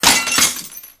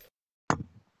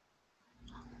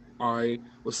All right,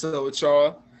 what's up with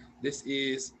y'all? This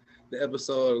is the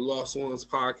episode of Lost Ones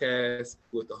podcast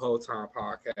with the Whole Time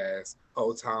podcast.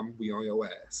 Whole time we on your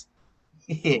ass.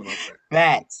 You know what I'm saying?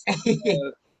 Facts.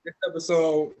 This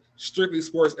episode, strictly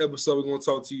sports episode, we're gonna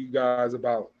talk to you guys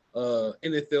about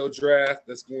NFL draft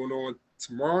that's going on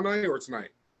tomorrow night or tonight.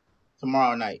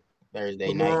 Tomorrow night,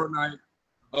 Thursday night. Tomorrow night.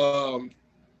 Um,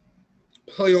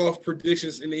 Playoff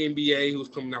predictions in the NBA. Who's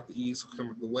coming out the East? Who's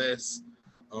coming out the West?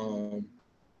 Um,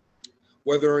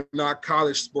 Whether or not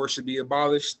college sports should be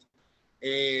abolished,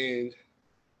 and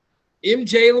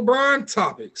MJ LeBron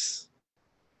topics.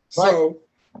 But So,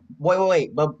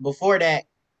 wait. But before that,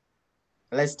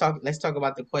 let's talk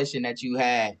about the question that you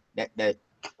had that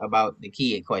about the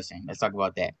kid question. Let's talk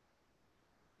about that.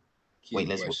 Wait,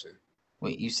 kid question.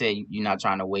 wait. You said you're not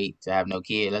trying to wait to have no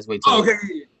kid. Let's wait Oh, till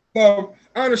okay. So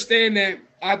I understand that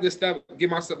I have to get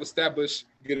myself established,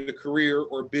 get a career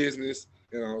or business,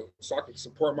 so I can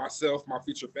support myself, my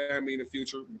future family in the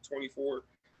future. I'm 24.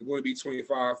 I'm going to be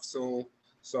 25 soon.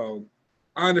 So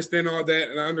I understand all that,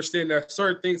 and I understand that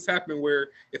certain things happen where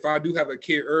if I do have a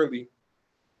kid early,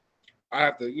 I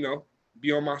have to,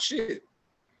 be on my shit.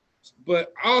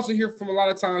 But I also hear from a lot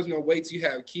of times, wait till you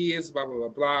have kids, blah, blah, blah,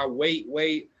 blah.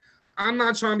 Wait. I'm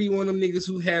not trying to be one of them niggas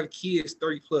who have kids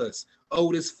 30 plus,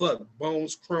 old as fuck,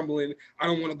 bones crumbling. I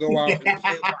don't want to go out and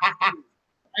play with my kids.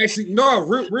 Actually, no,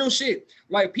 real shit.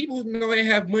 Like people they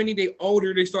have money, they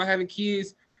older, they start having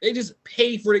kids. They just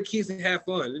pay for the kids to have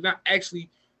fun. They're not actually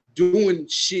doing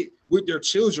shit with their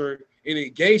children and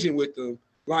engaging with them.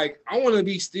 Like I want to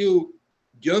be still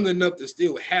young enough to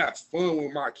still have fun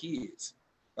with my kids.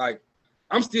 Like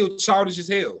I'm still childish as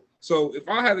hell. So if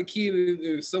I have a kid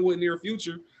in somewhat near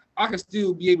future, I can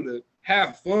still be able to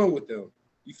have fun with them.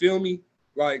 You feel me?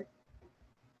 Like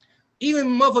even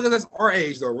motherfuckers that's our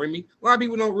age though, Remy. A lot of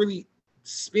people don't really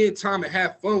spend time and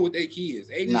have fun with their kids.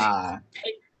 They just nah.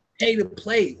 pay to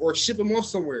play or ship them off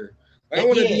somewhere. Like, I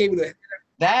want to Yeah, be able to have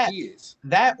that kids.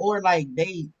 that or like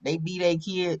they be their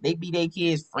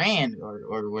kid's friend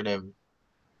or whatever.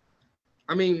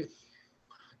 I mean,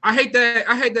 I hate that.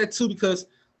 I hate that too because,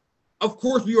 of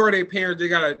course, we are their parents. They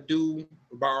gotta do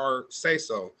by our say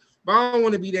so. But I don't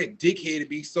want to be that dickhead to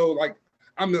be so like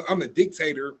I'm the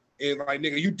dictator and like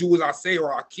nigga, you do as I say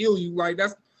or I'll kill you. Like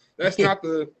that's not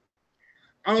the.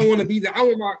 I don't want to be that. I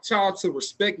want my child to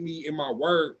respect me and my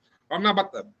word. I'm not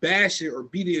about to bash it or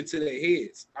beat it into their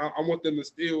heads. I want them to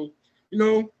still, you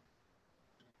know,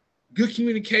 good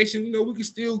communication. We can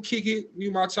still kick it. Me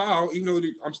and my child, even though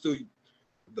I'm still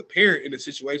the parent in the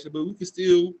situation, but we can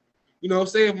still,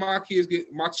 say if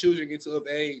my children get to of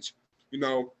age,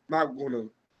 not gonna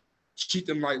treat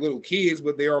them like little kids,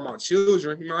 but they are my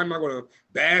children. I'm not gonna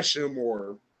bash them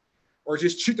or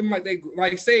just treat them like they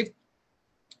like say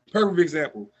perfect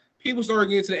example. People start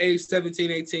getting to the age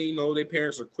 17, 18, their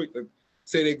parents are quick to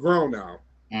say they're grown now.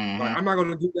 Like Mm-hmm. I'm not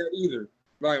gonna do that either.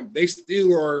 Like they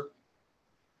still are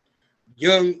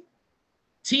young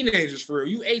teenagers for real.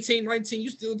 You 18, 19, you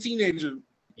still a teenager,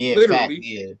 Yeah, fact. literally.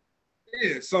 Yeah.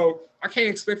 Yeah, so I can't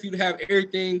expect you to have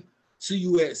everything to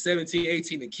you at 17,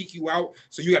 18 and kick you out.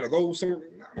 So you got to go somewhere.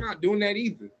 I'm not doing that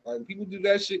either. Like people do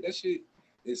that shit. That shit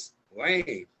is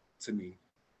lame to me.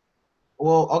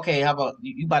 Well, okay, how about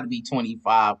you about to be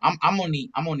 25? I'm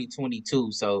only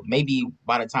 22, so maybe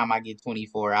by the time I get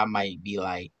 24, I might be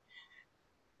like,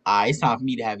 it's time for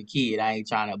me to have a kid. I ain't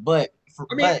trying to, I mean,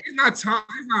 but it's not time.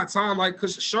 It's not time. Like,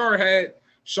 cause Shar had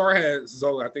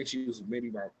Zoe. I think she was maybe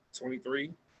about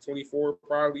 23, 24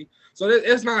 probably. So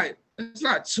it's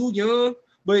not too young,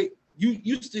 but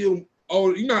you still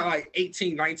old. You're not like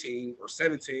 18, 19 or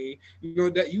 17.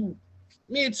 That you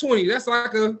mid 20. That's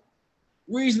like a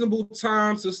reasonable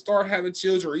time to start having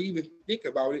children or even think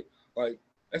about it. Like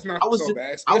that's I not was so just, bad.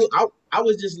 I, Especially was- I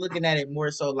was just looking at it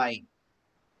more so like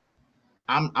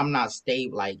I'm not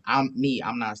stable. Like I'm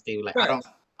not stable. Like facts.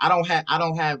 I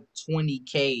don't have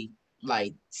 20K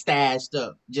like stashed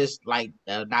up just like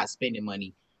not spending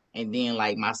money, and then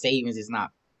like my savings is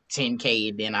not 10K,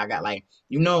 and then I got like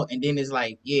and then it's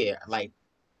like yeah like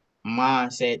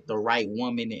mindset, the right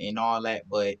woman and all that,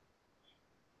 but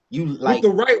you With like the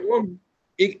right woman,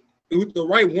 with the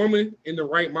right woman in the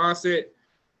right mindset,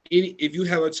 if you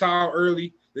have a child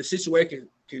early, the situation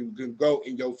can go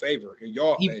in your favor, in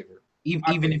your even favor.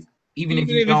 I even if think. even if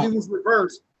Even you if it don't. was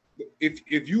reversed,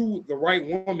 if you the right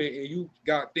woman and you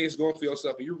got things going for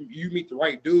yourself and you meet the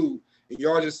right dude and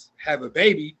y'all just have a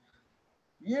baby,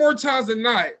 more times than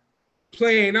not,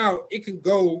 playing out, it can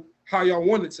go how y'all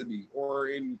want it to be, or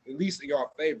in at least in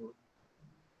y'all favor.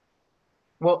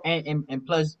 Well, and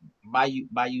plus by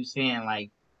you saying like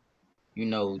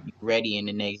you ready in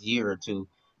the next year or two.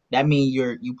 that means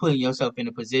you putting yourself in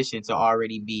a position to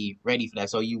already be ready for that.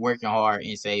 So you working hard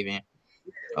and saving.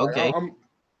 Like Okay. I'm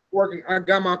working. I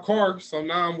got my car, so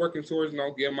now I'm working towards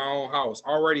getting my own house.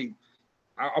 Already,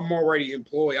 I'm already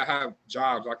employed. I have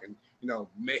jobs. I can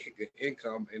make an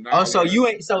income, and now Oh, I so want to. you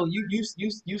ain't so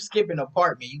you skipping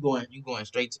apartment. You going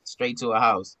straight to a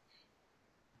house.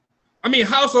 I mean,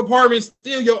 house apartment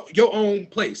still your own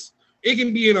place. It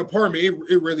can be an apartment.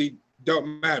 It really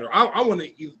don't matter. I want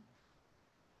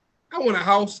a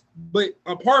house, but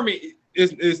apartment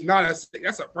is not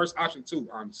that's a first option too,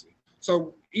 honestly.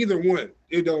 So either one,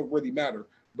 it don't really matter.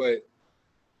 But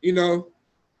you know,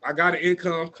 I got an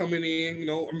income coming in.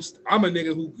 I'm a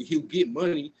nigga who get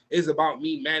money. It's about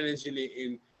me managing it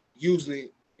and using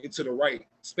it into the right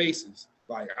spaces.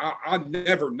 Like I'm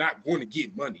never not going to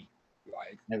get money.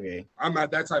 Like Okay. I'm not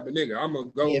that type of nigga. I'm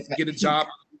gonna Yeah. go get a job.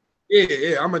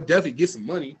 Yeah. I'm gonna definitely get some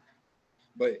money.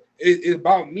 But it's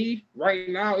about me right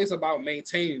now. It's about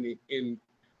maintaining it and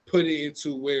putting it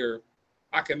into where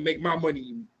I can make my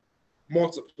money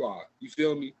multiply. You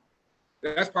feel me?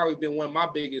 That's probably been one of my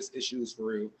biggest issues for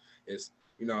real. Is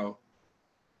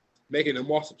making it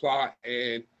multiply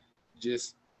and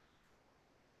just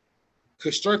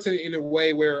constructing it in a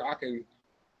way where I can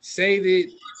save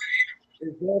it,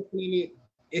 invest in it,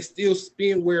 and still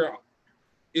spend where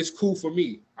it's cool for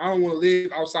me. I don't want to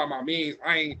live outside my means.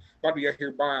 I ain't about to get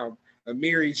here buying a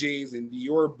Mary jeans and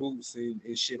Dior boots and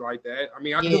shit like that. I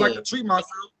mean, I do like Yeah, to treat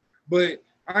myself, but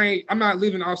I'm not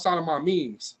living outside of my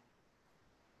means.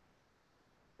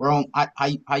 Rome.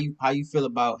 How you feel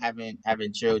about having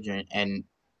children and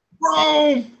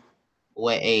Bro,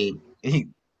 what age?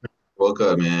 Woke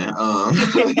up, man.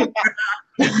 hey,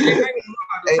 the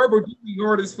Hey, purple duty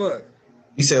hard as fuck.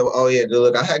 he said, "Oh yeah, good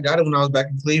look. I had got it when I was back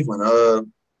in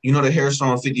Cleveland. You know the hair store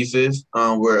on 55th,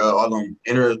 where all them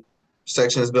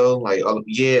intersections go. Like,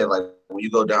 yeah, like when you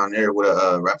go down there where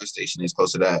the rapid station is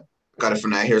close to that. Got it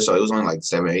from that hair store. It was only like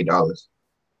 $7, $8.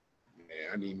 Man,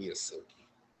 I need me a silky.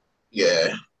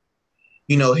 Yeah,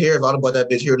 here if I'd have bought that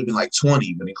bitch here, it would have been like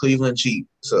 20, but in Cleveland, cheap.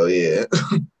 So yeah,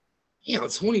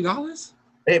 $20?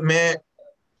 hey man,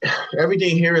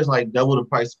 everything here is like double the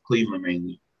price of Cleveland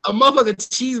mainly. A motherfucking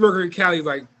cheeseburger in Cali is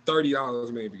like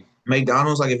 $30 maybe.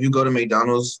 McDonald's, like if you go to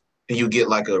McDonald's and you get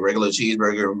like a regular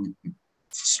cheeseburger,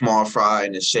 small fry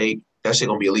and a shake, that shit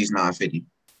gonna be at least 9.50.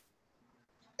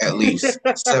 At least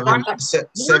seven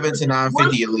to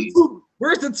 9.50 at least.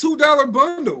 Where's the $2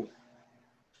 bundle?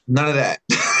 None of that.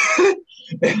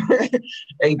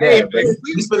 Ain't Hey, that, bro?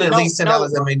 You spend at No, least no.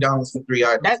 $10 at McDonald's for 3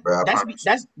 items, That's bro. I that's promise.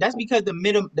 that's because the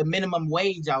minimum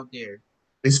wage out there.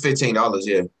 It's $15,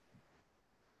 yeah.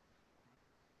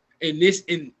 and this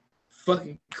in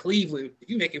fucking Cleveland, if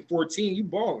you making 14, you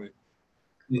balling.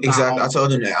 Exactly. I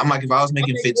told them that. I'm like, if I was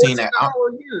making 15 an hour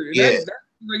a year, and yeah. that's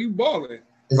like you balling.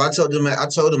 If I told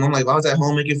them, I'm like, if I was at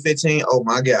home making 15, oh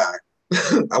my God,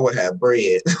 I would have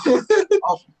bread.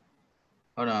 Oh,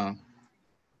 hold on.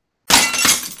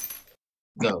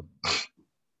 Go.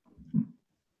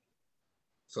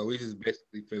 So we just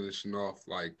basically finishing off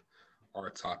like our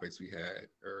topics we had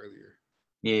earlier.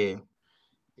 Yeah.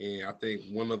 And I think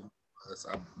one of us,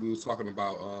 we was talking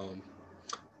about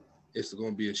it's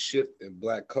going to be a shift in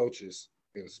black coaches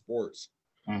in sports.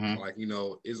 Mm-hmm. Like,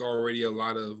 it's already a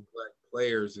lot of black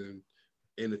players in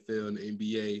NFL and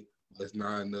NBA. There's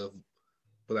not enough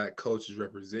black coaches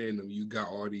representing them. You got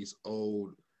all these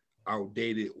old,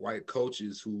 outdated white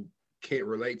coaches who can't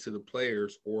relate to the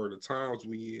players or the times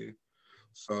we in.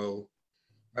 So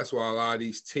that's why a lot of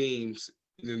these teams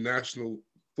in the National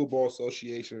Football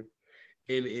Association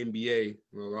and the NBA,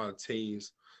 a lot of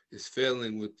teams is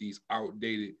failing with these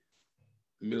outdated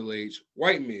middle-aged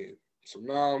white men. So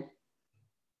now,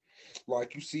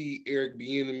 like you see Eric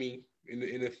Bieniemy in the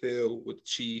NFL with the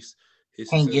Chiefs, his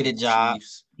Can't success get a with the job.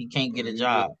 Chiefs. He can't get a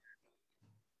job.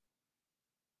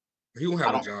 He won't I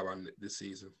have a don't. job on this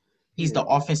season. He's the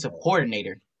offensive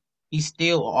coordinator. He's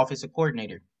still an offensive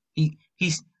coordinator. He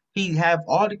have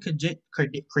all the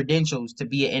credentials to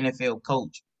be an NFL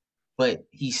coach, but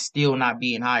he's still not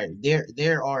being hired.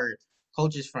 There are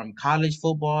coaches from college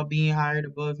football being hired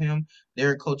above him. There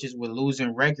are coaches with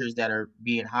losing records that are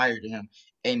being hired to him,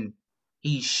 and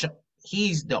he's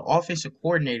he's the offensive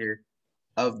coordinator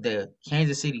of the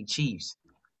Kansas City Chiefs,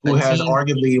 Who a has team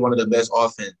arguably one of the best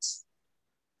offense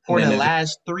in for the the NFL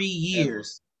last 3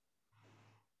 years,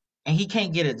 and he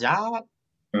can't get a job.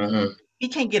 ever. He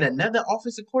can't get another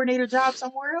offensive coordinator job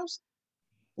somewhere else.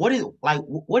 What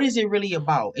is it really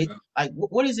about?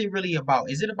 What is it really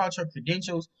about? Is it about your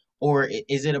credentials or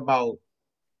is it about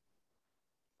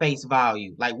face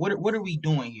value? Like what are we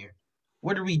doing here?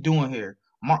 What are we doing here?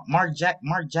 Mark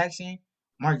Jackson.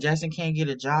 Mark Jackson can't get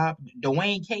a job.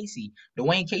 Dwayne Casey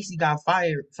got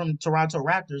fired from Toronto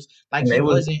Raptors like And he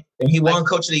wasn't he like won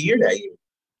Coach of the Year that year.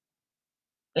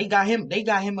 they got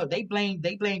him up. They blamed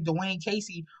Dwayne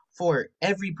Casey for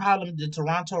every problem the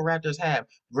Toronto Raptors have.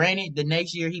 Granted, the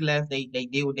next year he left, they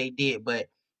did what they did. But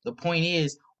the point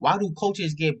is, why do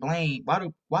coaches get blamed? Why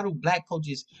do black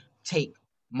coaches take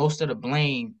most of the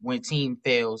blame when team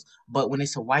fails, but when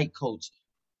it's a white coach,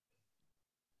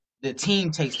 the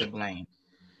team takes the blame?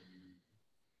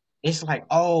 It's like,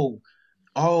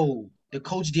 the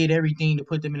coach did everything to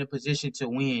put them in a position to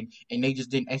win, and they just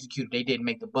didn't execute. They didn't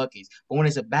make the buckets. But when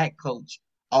it's a back coach,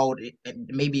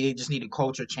 maybe they just need a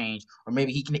culture change, or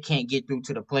maybe can't get through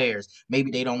to the players.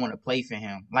 Maybe they don't want to play for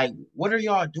him. Like, what are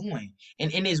y'all doing?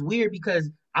 And it's weird because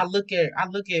I look at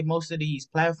most of these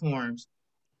platforms,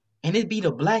 and it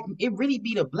really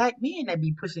be the black men that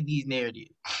be pushing these narratives.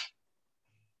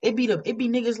 It be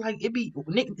niggas like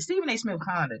Stephen A. Smith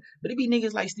kinda, but it be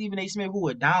niggas like Stephen A. Smith who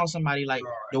would down somebody like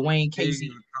Dwayne Casey.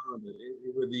 It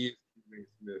really is Stephen A.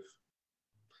 Smith.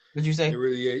 What'd you say? It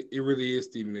really is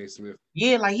Stephen A. Smith.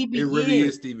 Yeah, like he be. It really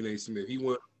is Stephen A. Smith. He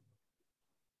won.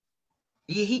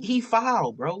 Yeah, he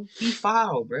fouled, bro. He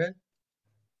fouled, bro.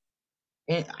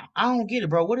 And I don't get it,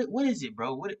 bro. What is it,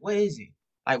 bro? What is it?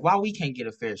 Like, why we can't get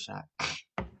a fair shot?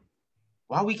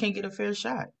 Why we can't get a fair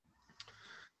shot?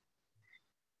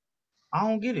 I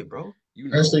don't get it, bro.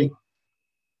 Honestly,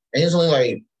 and it's only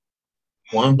like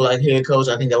one black head coach.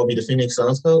 I think that would be the Phoenix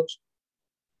Suns coach.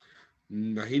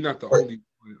 No, he's not the only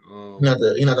one. He's not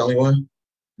the only one.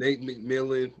 Nate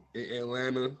McMillan in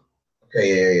Atlanta.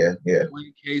 Okay, yeah.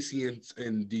 Dwayne Casey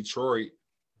in Detroit.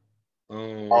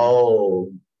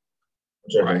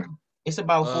 Right. It's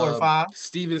about 4 or 5.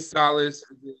 Steven Silas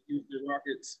in the Houston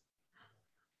Rockets.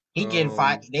 He getting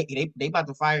fired. They about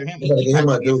to fire him. They're gonna get him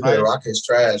a dude for the Rockets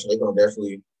trash. They're gonna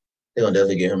definitely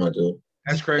get him a dude.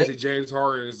 That's crazy. James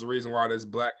Harden is the reason why there's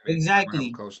black.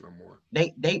 Exactly. Coach no more.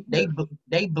 They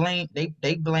blamed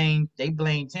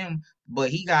him, but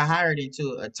he got hired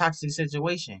into a toxic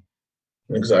situation.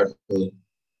 Exactly.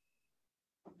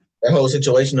 That whole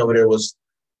situation over there was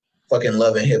fucking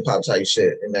love and hip hop type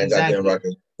shit in that goddamn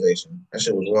Rockets situation. That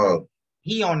shit was wild.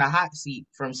 He on the hot seat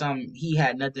from something he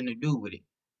had nothing to do with it.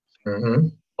 Mm-hmm.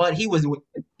 But he was with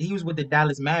the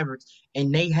Dallas Mavericks,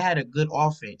 and they had a good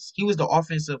offense. He was the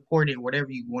offensive coordinator, whatever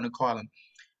you want to call him,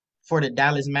 for the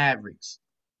Dallas Mavericks.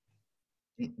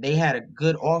 They had a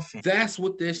good offense. That's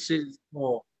what this shit is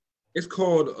called. It's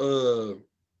called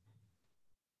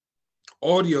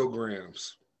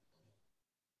audiograms.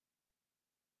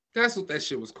 That's what that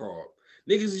shit was called.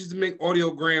 Niggas used to make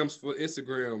audiograms for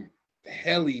Instagram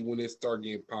helly when it started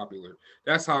getting popular.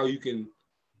 That's how you can.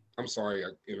 I'm sorry,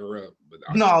 I interrupt, but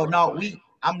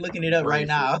I'm looking it up right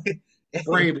now.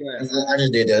 Brain blast. I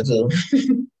just did that too.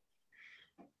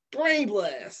 Brain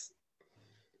blast.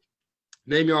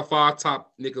 Name y'all 5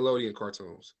 top Nickelodeon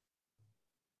cartoons.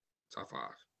 Top 5.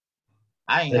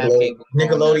 I ain't have cable.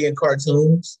 Nickelodeon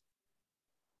cartoons.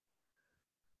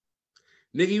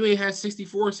 Nigga, you ain't had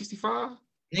 64 and 65?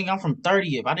 Nigga, I'm from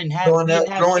 30th. I didn't have.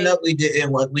 Growing up, we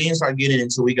didn't. We didn't start getting it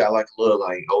until we got like a little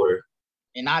like older.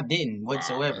 And I didn't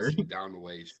whatsoever. Down the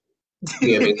way.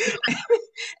 Yeah,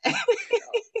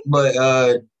 but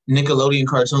Nickelodeon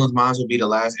cartoons, mine would be The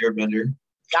Last Airbender.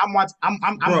 Yeah, I'm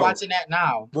watching that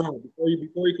now. Bro, before you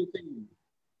continue,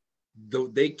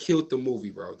 they killed the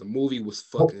movie, bro. The movie was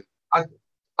fucking. I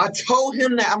told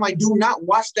him that. I'm like, do not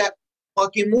watch that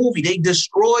fucking movie. They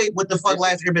destroyed what the fuck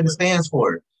Last Airbender stands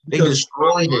for. They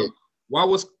destroyed it. Why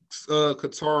was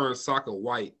Katara and Sokka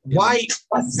white? White?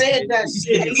 I said that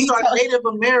shit. These are Native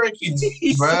Americans,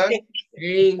 bro.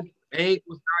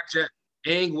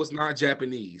 Aang was not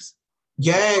Japanese.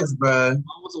 Yes, bro.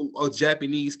 I was a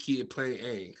Japanese kid playing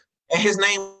Aang. And his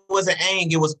name wasn't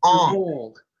Aang, it was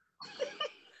Ong.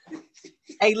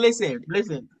 Hey, listen.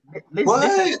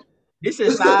 What? This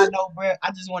is a side note, bro. I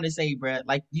just want to say, bro,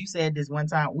 like you said this one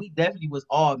time, we definitely was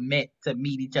all meant to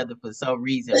meet each other for some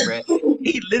reason, bro.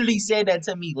 He literally said that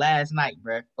to me last night,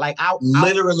 bro. Like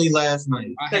literally last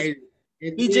night. I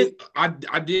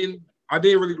didn't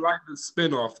really like the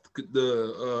spinoff,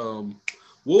 the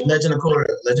Legend of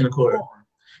Korra.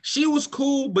 She was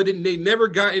cool, but they never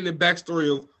got in the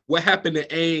backstory of what happened to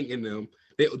Aang and them.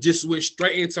 They just went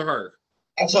straight into her.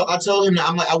 I told him that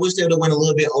I'm like, I wish they would have went a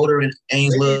little bit older in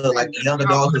Aang's little like young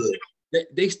adulthood.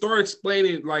 They started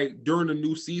explaining like during the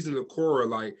new season of Korra,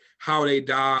 like how they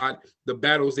died, the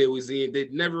battles they was in. They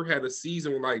never had a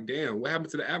season where like, damn, what happened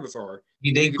to the Avatar?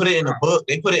 They put it in a book.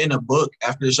 They put it in a book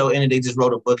after the show ended. They just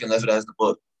wrote a book and left it as the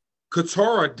book.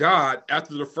 Katara died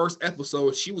after the first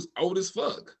episode. She was old as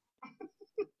fuck.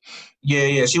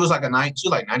 Yeah. She was like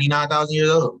 99,000 years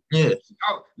old. Yeah.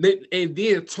 And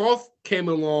then Toph came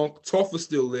along. Toph was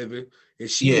still living, and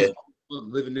she was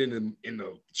living in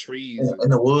the trees. In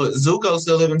the woods. Zuko's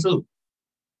still living too.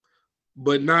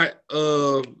 But not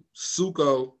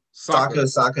Sokka.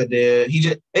 Sokka did.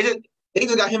 They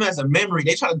just got him as a memory.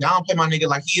 They try to downplay my nigga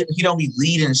like he don't be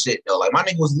leading shit though. Like my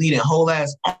nigga was leading whole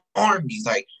ass armies.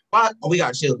 Like why? Oh, we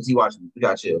got chill because he watching. We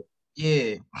got chill.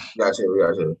 Yeah. We got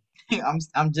chill.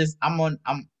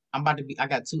 I'm about to be. I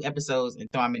got 2 episodes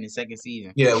until I'm in the 2nd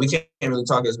season. Yeah, we can't really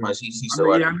talk as much. He's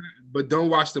so. But don't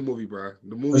watch the movie, bro.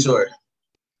 The movie. For sure.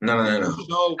 No.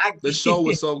 The show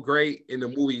was so great in the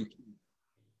movie.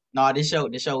 No, the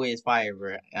show is fire,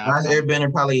 bro. Last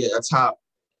Airbender probably a top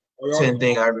 10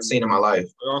 thing I've ever seen in my life.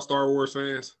 Are y'all Star Wars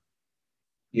fans?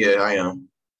 Yeah, I am.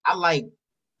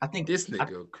 I think this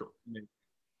nigga.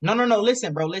 No.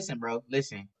 Listen, bro.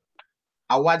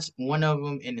 I watched one of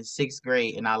them in the 6th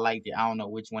grade and I liked it. I don't know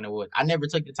which one it was. I never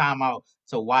took the time out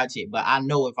to watch it, but I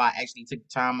know if I actually took the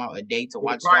time out a day to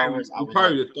watch Star Wars, I would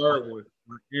probably the 3rd one.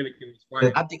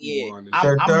 I think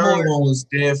The third one was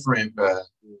different, bro.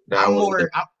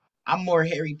 I'm more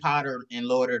Harry Potter and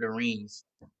Lord of the Rings.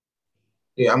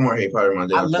 Yeah, I'm more Harry Potter than my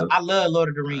dad. I love Lord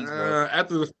of the Rings, bro.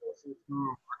 After the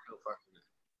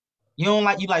you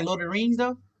like Lord of the Rings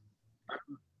though?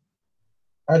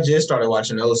 I just started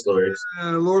watching those stories.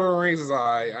 Lord of the Rings is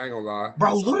alright. I ain't gonna lie,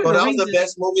 bro. Lord of the Rings was the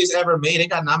best movies ever made. They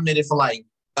got nominated for like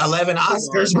 11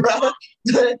 Oscars, bro.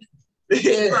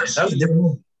 Yeah, that was a different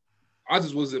movie. I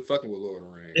just wasn't fucking with Lord of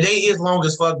the Rings. It is long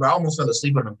as fuck, bro. I almost fell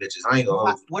asleep on them bitches. I ain't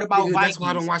gonna. What about Vikings? That's why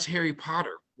I don't watch Harry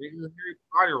Potter.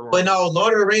 But no,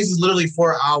 Lord of the Rings is literally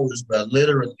 4 hours, bro.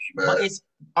 Literally, bro. But it's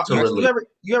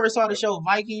you ever saw the show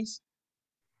Vikings?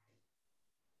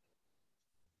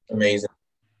 Amazing.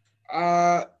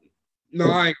 No,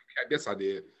 I guess I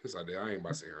did. Yes, I did. I ain't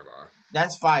about to say her lie.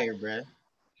 That's fire, bro.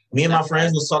 Me and my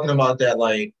friends was talking about that,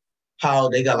 like how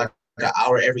they got like an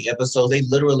hour every episode. They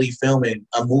literally filming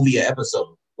a movie an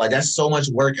episode. Like that's so much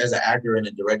work as an actor and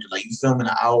a director. Like you filming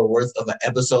an hour worth of an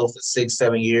episode for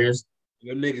 6-7 years.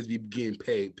 Them niggas be getting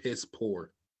paid piss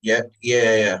poor. Yeah.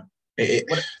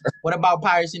 What about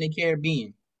Pirates in the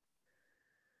Caribbean?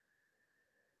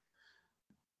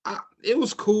 It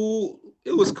was cool.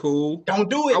 Don't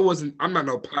do it. I'm not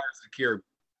no Pirates of the Caribbean.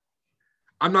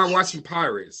 I'm not watching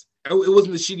Pirates. It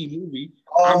wasn't a shitty movie.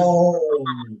 Oh,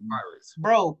 Pirates.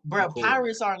 Bro, cool.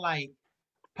 Pirates are like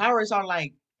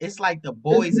it's like the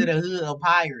boys of the hood of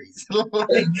pirates. First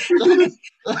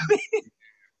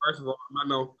of all, I'm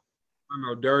no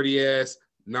dirty ass,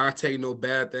 not taking no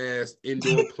bath ass,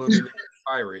 indoor plumbing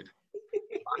pirate.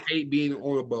 I hate being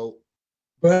on a boat.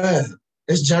 Bruh,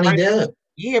 it's Johnny Depp.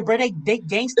 Yeah, bro, they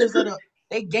gangsters of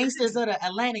the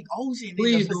Atlantic Ocean.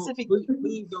 Please in the Pacific.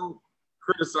 Please don't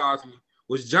criticize me.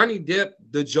 Was Johnny Depp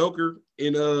the Joker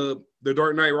in The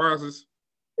Dark Knight Rises?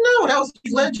 No, that was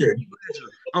Heath Ledger.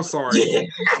 I'm sorry. Yeah.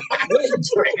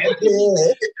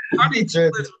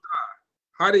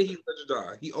 How did Heath Ledger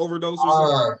die? He overdosed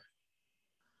or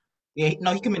something?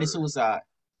 He committed suicide.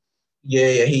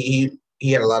 Yeah, he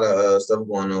had a lot of stuff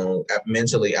going on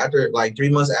mentally. After like 3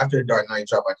 months after Dark Knight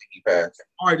dropped, I think he passed.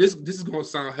 All right, this is gonna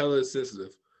sound hella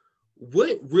sensitive.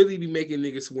 What really be making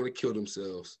niggas want to kill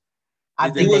themselves? I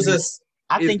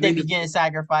think they be getting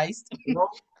sacrificed.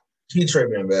 He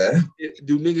tripping, man.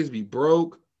 Do niggas be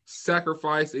broke,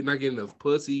 sacrificed, they not getting enough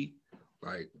pussy?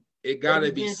 Like it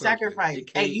gotta be sacrificed.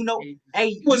 Hey, you know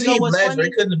what's funny?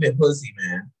 It couldn't have been pussy,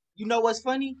 man. You know what's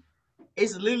funny?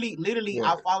 It's literally.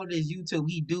 What? I follow this YouTube.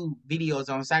 He do videos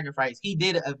on sacrifice. He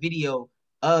did a video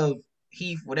of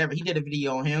Heath, whatever. He did a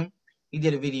video on him. He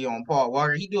did a video on Paul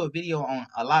Walker. He do a video on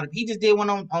a lot of. He just did one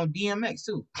on DMX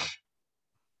too.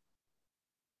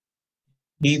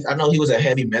 I know he was a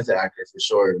heavy method actor for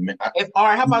sure.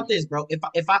 How about this, bro?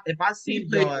 If I send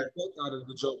y'all out of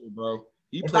the Joker, bro.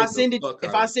 If I send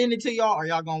it to y'all, are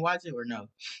y'all gonna watch it or no?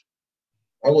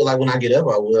 I will. Like when I get up,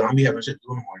 I will. I'll be having shit to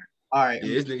do in the morning. All right.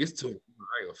 Yeah, this nigga's too. I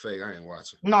ain't gonna fake. I ain't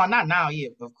watching. No, not now. Yeah,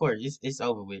 of course. It's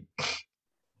over with.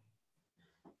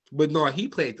 But no, he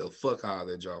played the fuck out of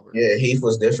that Joker. Yeah, Heath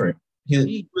was different.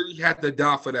 He really had to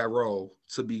die for that role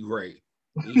to be great.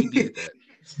 He did that.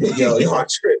 Yo, y'all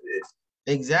tripping.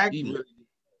 Exactly.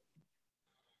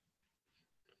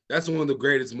 That's one of the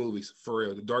greatest movies for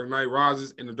real. The Dark Knight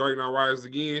Rises and The Dark Knight Rises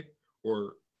again.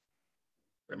 Or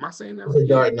am I saying that right? The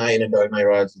Dark Knight and The Dark Knight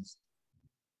Rises.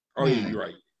 Oh yeah, you're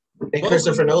right. And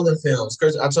Christopher Nolan films.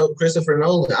 I told Christopher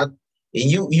Nolan.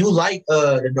 You like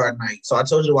The Dark Knight, so I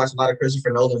told you to watch a lot of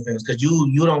Christopher Nolan films because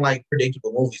you don't like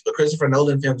predictable movies, but Christopher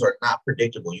Nolan films are not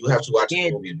predictable. You have to watch his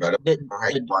Yeah, movies, brother. the How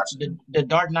you the watch the, them. the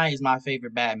Dark Knight is my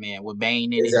favorite Batman with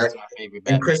Bane in it. That's Exactly. my favorite And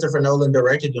Batman. Christopher Nolan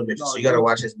directed them bitches, No, so you gotta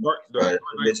watch his movies, Dark bro. Dark Them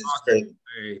Knight bitches is Rises. crazy.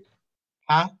 Hey,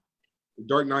 Huh?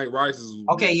 Dark Knight Rises.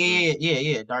 Okay,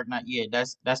 yeah. Dark Knight, yeah.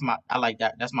 That's my I like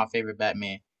that. That's my favorite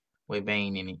Batman with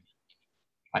Bane in it.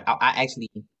 Like I actually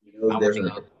It was I went to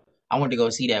different. go I went to go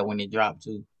see that when it dropped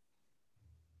too.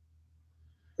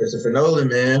 Christopher Nolan,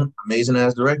 man, amazing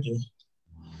ass director.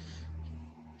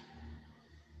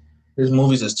 His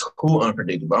movies is too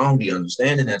unpredictable. I don't be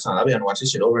understanding that time. I be having to watch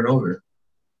this shit over and over.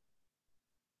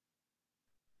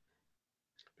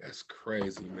 That's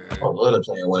crazy, I man. love to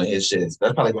play one of his shits.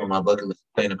 That's probably one of my bucket lists,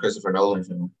 playing a Christopher Nolan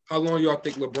film. How long y'all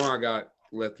think LeBron got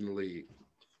left in the league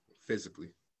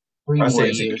physically? Three I more say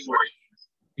it's years.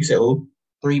 you said who?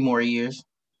 3 more years.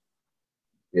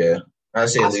 Yeah. I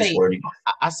say I at least say 40.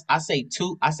 I say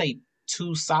two. I say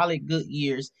two solid good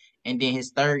years, and then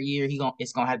his third year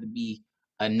it's gonna have to be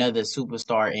another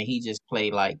superstar, and he just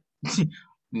play like.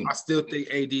 I still think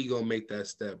AD gonna make that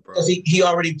step, Because bro. he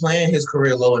already playing his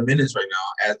career low in minutes right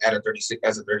now at a 36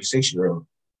 as a 36-year-old.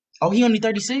 Oh, he only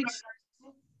 36.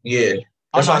 Yeah.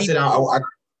 Oh That's why no, I said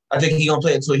I think he gonna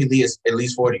play until he leaves at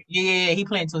least 40. yeah, he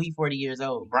playing until he 40 years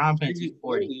old. Brian playing until he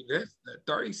 40. That's that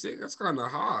 36. That's kind of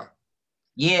high.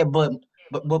 Yeah, but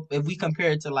if we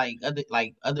compare it to like other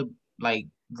like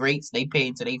greats, they pay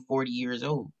until they 40 years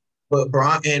old. But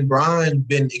Brian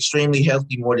been extremely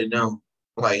healthy more than them.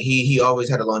 Like he always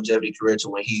had a longevity career to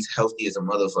when he's healthy as a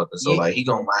motherfucker. So Yeah, like he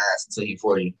gonna last until he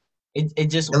 40. it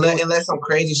just it was Unless some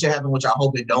crazy shit happen, which I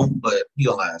hope it don't, but he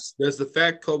gonna last. Does the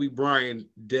fact Kobe Bryant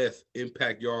death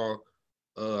impact y'all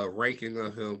ranking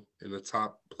of him in the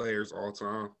top players all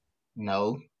time?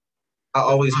 no. I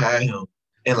always had him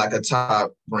in like a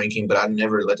top ranking, but I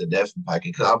never let the death impact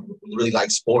it because I really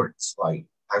like sports, like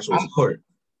actual I'm sport.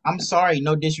 I'm sorry,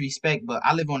 no disrespect, but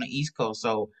I live on the East Coast,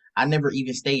 so I never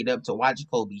even stayed up to watch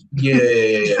Kobe.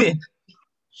 Yeah.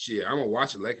 Shit, I'm gonna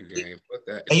watch a Laker game. Fuck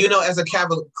that. And as a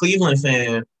Cleveland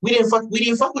fan, we didn't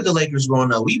fuck with the Lakers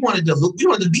growing up. We wanted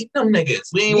to beat them niggas.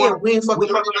 Yeah, We didn't fuck with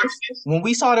we, the Lakers. when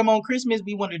we saw them on Christmas,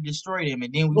 we wanted to destroy them,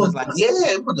 and then we was like,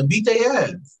 Yeah, we wanted to beat their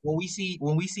ass. when we see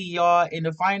y'all in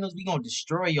the finals, we gonna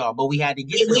destroy y'all. But we had to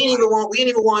get We, to we the didn't even finals. want we didn't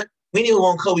even want we didn't even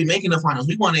want Kobe making the finals.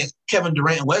 We wanted Kevin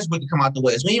Durant and Westbrook to come out the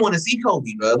West. We didn't want to see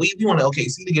Kobe, bro. We wanted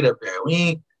OKC to get up there. We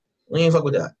ain't fuck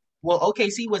with that. Well,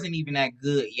 OKC wasn't even that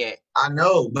good yet. I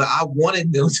know, but I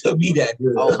wanted them to be that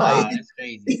Oh good. wow, Like, that's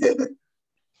crazy. They I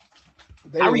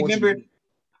didn't want you remember to.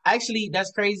 actually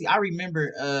that's crazy. I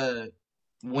remember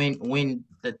when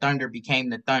the Thunder became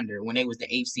the Thunder, when they was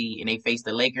the AC and they faced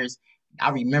the Lakers. I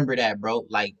remember that, bro.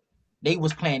 Like they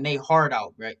was playing they heart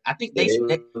out, right? I think yeah,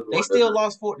 they still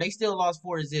lost four. They still lost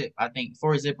 4-0. I think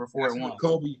 4-0 or That's 4-1. when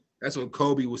Kobe. That's when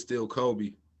Kobe was still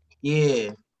Kobe.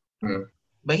 Yeah, Mhm.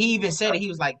 but he even said it. He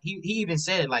was like he even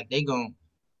said it like they gonna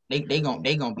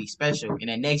be special. And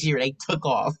then next year they took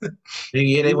off.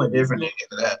 Yeah, they Who, went who, different do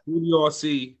after that. who do y'all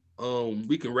see?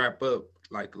 We can wrap up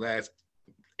like last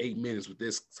 8 minutes with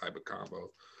this type of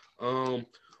combo.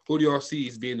 Who do y'all see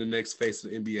as being the next face of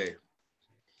the NBA?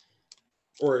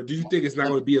 Or do you think it's not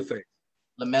going to be a face?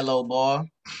 LaMelo Ball.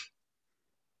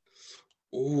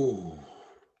 Ooh,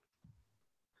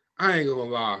 I ain't gonna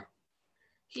lie.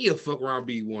 He'll fuck around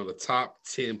be one of the top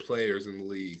 10 players in the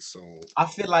league. So I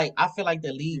feel like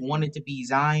the league wanted to be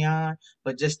Zion,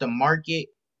 but just the market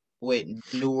with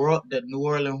the New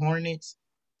Orleans Hornets,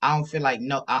 I don't feel like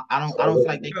no, I don't feel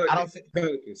like they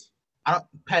Pelicans. I don't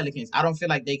Pelicans. I don't feel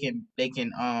like they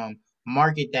can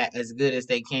market that as good as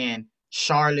they can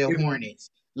Charlotte Hornets.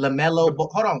 Hold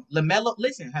on,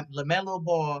 LaMelo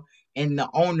Ball and the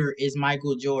owner is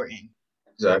Michael Jordan.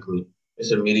 Exactly.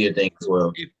 It's a media thing as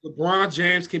well. If LeBron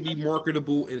James can be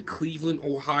marketable in Cleveland,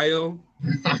 Ohio,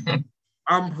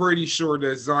 I'm pretty sure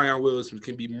that Zion Williamson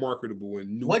can be marketable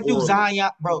in New What do Orleans. Zion,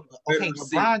 bro? Okay, Better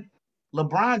city.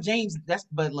 LeBron James.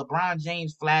 But LeBron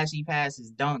James flashy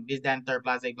passes, dunk, this, that, and third,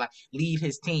 blah, blah, blah. Lead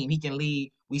his team. He can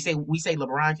lead. We say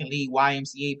LeBron can lead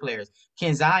YMCA players.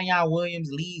 Can Zion Williams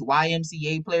lead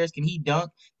YMCA players? Can he dunk?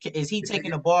 Is he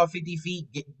taking the ball 50 feet,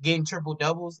 getting triple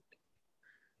doubles?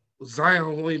 Zion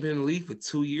only been in the league for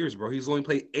 2 years, bro. He's only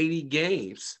played 80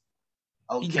 games.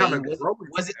 He kind Okay, of growing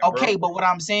was it that, okay? bro. But what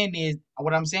I'm saying is,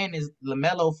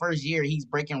 LaMelo first year, he's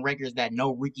breaking records that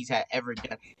no rookies had ever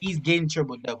done. He's getting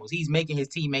triple doubles. He's making his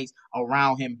teammates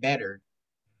around him better.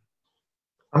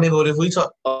 I mean, but if we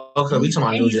talk, okay, And we he's talking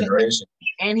about and new he's a generation.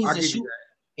 and he's I'll a give you shoot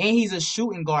and he's a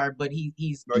shooting guard, but he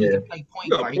that. Yeah, can play You point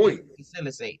got a guard. He can point.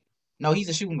 facilitate. No, he's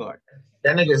a shooting guard.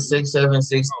 That nigga 6'7",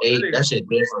 6'8". That That shit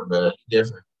different, bro.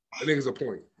 Different. nigga's a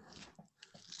point.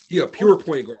 He a pure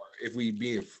point guard. If we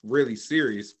being really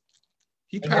serious,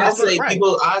 he passed.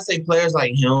 I say players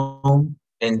like him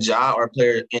and Ja are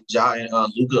players, and Ja and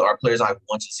Luka are players I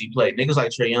want to see play. Niggas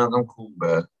like Trae Young, I'm cool,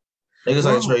 bro. Niggas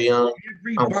like Trae Young,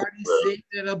 everybody said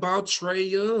that about Trae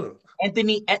Young.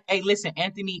 Anthony, hey, listen,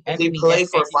 Anthony. He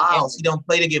plays for fouls. He don't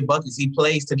play to get buckets. He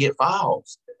plays to get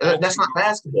fouls. That's not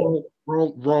basketball.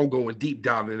 Wrong going deep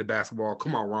down in the basketball.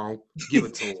 Come on, wrong. Give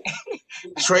it to him.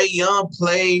 Trae Young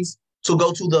plays to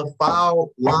go to the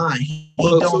foul line. He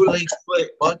don't play to get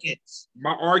buckets.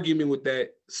 My argument with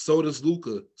that, so does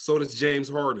Luka, so does James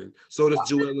Harden, so does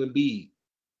Joel Embiid.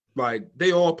 Like,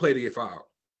 they all play to get fouled.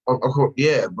 Of course,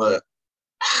 yeah, but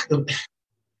Harden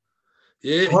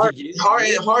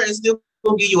still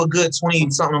gonna give you a good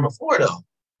 20-something on the floor, though.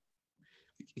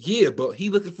 Yeah, but he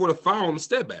looking for the foul on the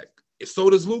step back. So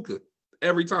does Luka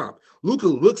every time. Luka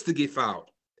looks to get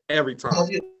fouled every time.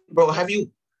 Have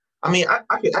you? I mean, I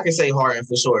can say Harden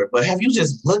for sure, but have you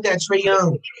just looked at Trae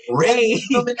Young ready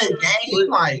him in the game?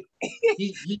 Like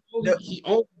he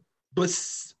only, but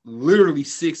literally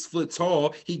 6 foot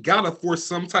tall. He gotta force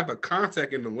some type of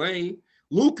contact in the lane.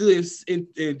 Luka is and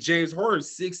James Harden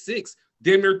 6'6",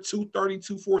 damn near 230,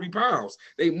 240 pounds.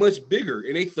 They much bigger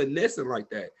and they finessing like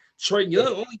that. Trae Young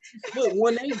only 2 foot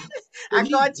 180. I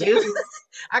got you.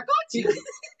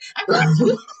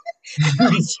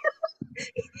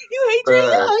 You hate Trae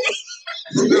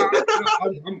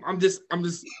Young. I'm just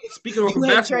speaking on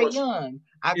basketball. Trae Young.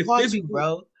 I got you,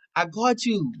 bro. I got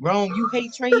you, bro. You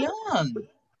hate Trae Young.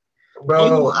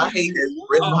 Bro, I hate his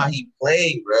rhythm, how he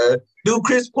played, bro. Dude,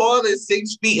 Chris Paul is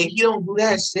 6 feet and he don't do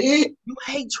that shit. You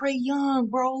hate Trae Young,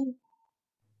 bro.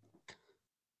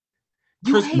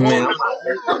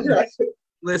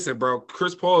 Listen, bro.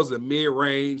 Chris Paul is a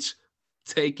mid-range,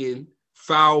 taking,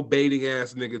 foul baiting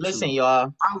ass nigga. Listen,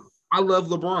 y'all. I love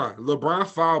LeBron. LeBron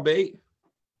foul bait.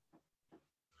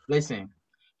 Listen,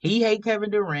 he hate Kevin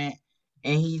Durant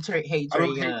and he hate Trae Young. I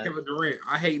don't hate Kevin Durant.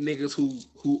 I hate niggas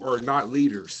who are not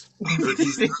leaders.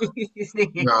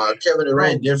 Nah, Kevin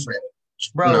Durant different.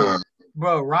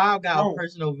 Bro, Rob got a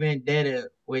personal vendetta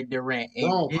with Durant.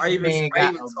 And this man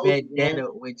got a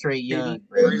vendetta with Trae Young,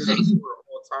 bro. He's the greatest scorer of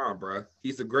all time, bro.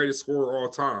 He's the greatest scorer of all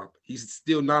time. He's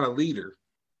still not a leader.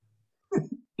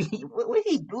 What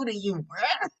he do to you, bro?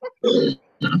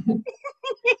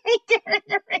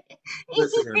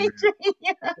 Listen, man. Here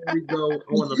we go. I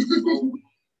want to smoke.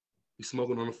 He's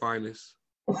smoking on the finest.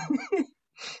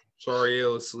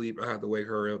 Shariel is asleep. I have to wake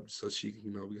her up so she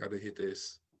can, we got to hit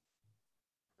this.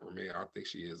 Or maybe I think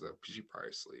she is up. She probably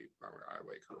asleep. I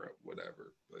wake her up,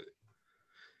 whatever. But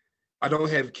I don't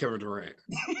have Kevin Durant.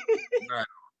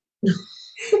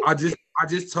 I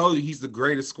just told you he's the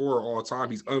greatest scorer of all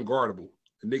time. He's unguardable.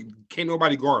 Can't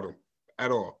nobody guard him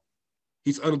at all.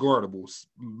 He's unguardable,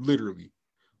 literally.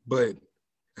 But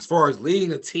as far as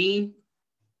leading a team,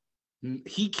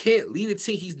 he can't lead a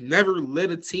team. He's never led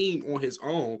a team on his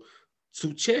own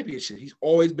to championship. He's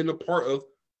always been a part of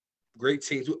great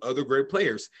teams with other great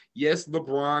players. Yes,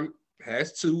 LeBron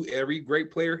has too. Every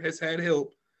great player has had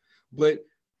help. But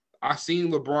I've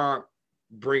seen LeBron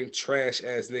bring trash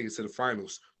ass niggas to the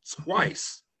finals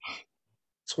twice.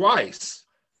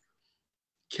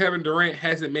 Kevin Durant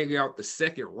hasn't made it out the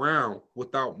second round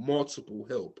without multiple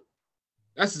help.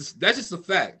 That's just a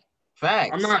fact.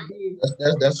 Facts. I'm not.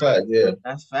 That's fact. Yeah.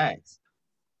 That's facts.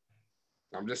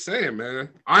 I'm just saying, man.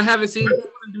 I haven't seen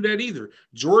Jordan do that either.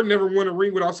 Jordan never won a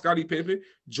ring without Scottie Pippen.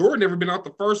 Jordan never been out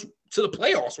the first to the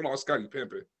playoffs without Scottie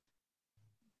Pippen.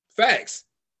 Facts.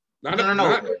 No.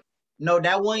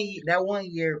 That one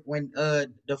year when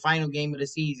the final game of the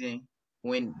season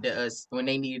when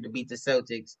they needed to beat the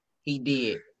Celtics, he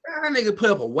did. That nigga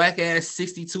put up a whack ass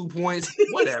 62 points.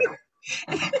 Whatever.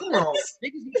 Come on,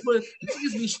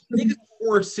 niggas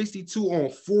score 62 on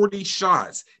 40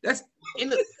 shots. That's in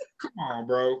the. Come on,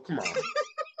 bro. Come on,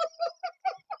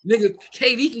 nigga.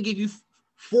 KD can give you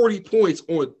 40 points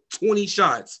on 20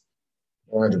 shots.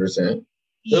 100%.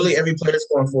 Literally every player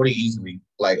scoring 40 easily.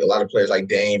 Like a lot of players like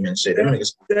Dame and shit. Them niggas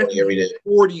score 40 every day.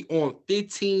 40 on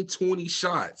 15, 20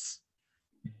 shots.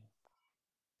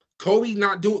 Kobe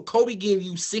gave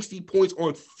you 60 points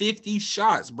on 50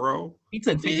 shots, bro. He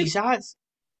took 50 shots?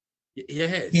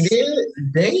 Yes. He did?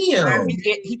 Damn.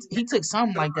 He took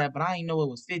something like that, but I didn't know it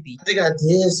was 50. I think I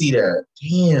did see that.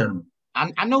 Damn.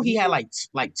 I know he had like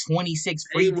 26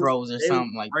 free throws or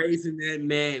something like that. Raising that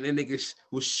man, that nigga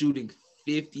was shooting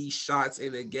 50 shots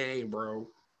in a game, bro.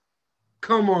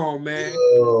 Come on, man.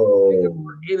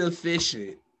 Oh.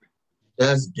 Inefficient.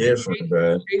 That's different,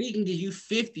 bro. And he can give you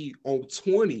 50 on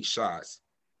 20 shots.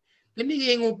 That nigga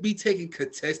ain't gonna be taking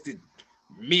contested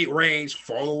mid-range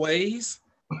fallaways.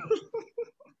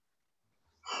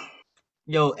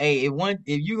 Yo, hey,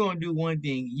 if you gonna do one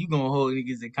thing, you gonna hold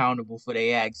niggas accountable for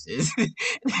their actions.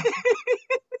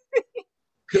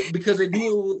 Because they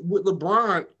do it with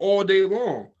LeBron all day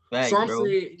long. So Facts, I'm bro.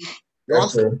 saying, y'all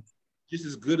That's say true. just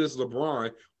as good as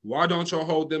LeBron. Why don't y'all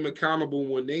hold them accountable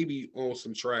when they be on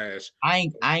some trash? I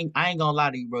ain't gonna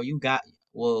lie to you, bro.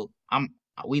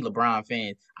 We LeBron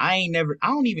fans. I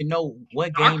don't even know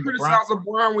what I game LeBron. criticize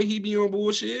LeBron when he be on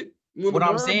bullshit. When What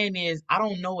I'm LeBron, saying is, I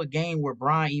don't know a game where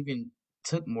Bron even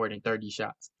took more than 30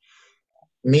 shots.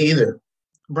 Me either.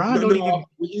 Bron no, don't no,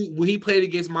 even. when he played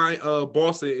against my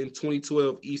Boston in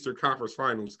 2012 Eastern Conference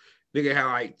Finals, nigga had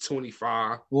like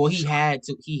 25 Well, he shots. had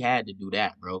to. He had to do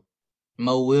that, bro.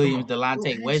 Mo Come Williams, on,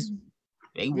 Delonte West,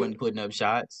 they let wasn't putting up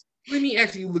shots. me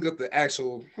actually look up the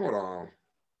actual. Hold on.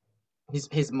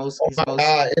 His most.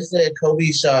 It said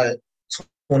Kobe shot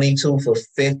 22 for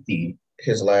 50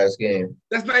 his last game.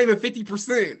 That's not even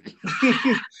 50%.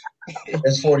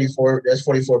 That's 44. That's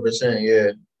 44%.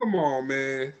 Yeah, Come on,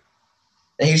 man.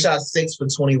 and he shot 6 for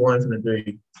 21 from the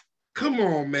three. Come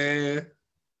on, man.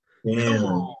 Come Damn,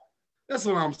 on. That's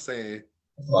what I'm saying.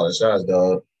 that's a lot of shots,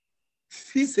 dog.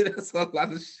 He said that's a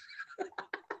lot of.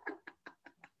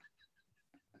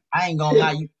 I ain't gonna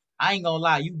lie. I ain't gonna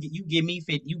lie. You give me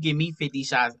 50. You give me 50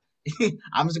 shots.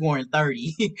 I'm scoring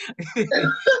 30. It's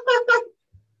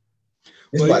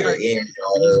Well, he about got. to end,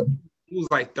 He dog. was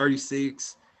like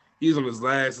 36. He was on his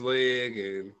last leg,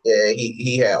 and Yeah,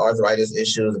 he had arthritis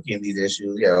issues, Achilles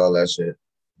issues, yeah, all that shit.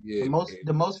 yeah, man.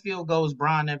 The most field goals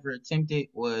Bron ever attempted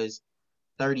was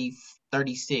 30,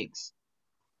 36,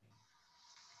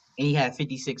 and he had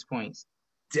 56 points.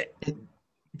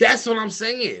 That's what I'm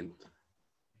saying.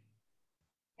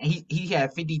 And he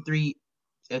had 53.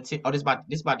 Oh, this about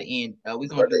to end. We It's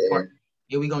gonna about do to part. end.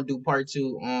 Yeah, we gonna do part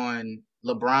two on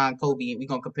LeBron, Kobe, and we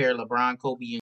gonna compare LeBron, Kobe, and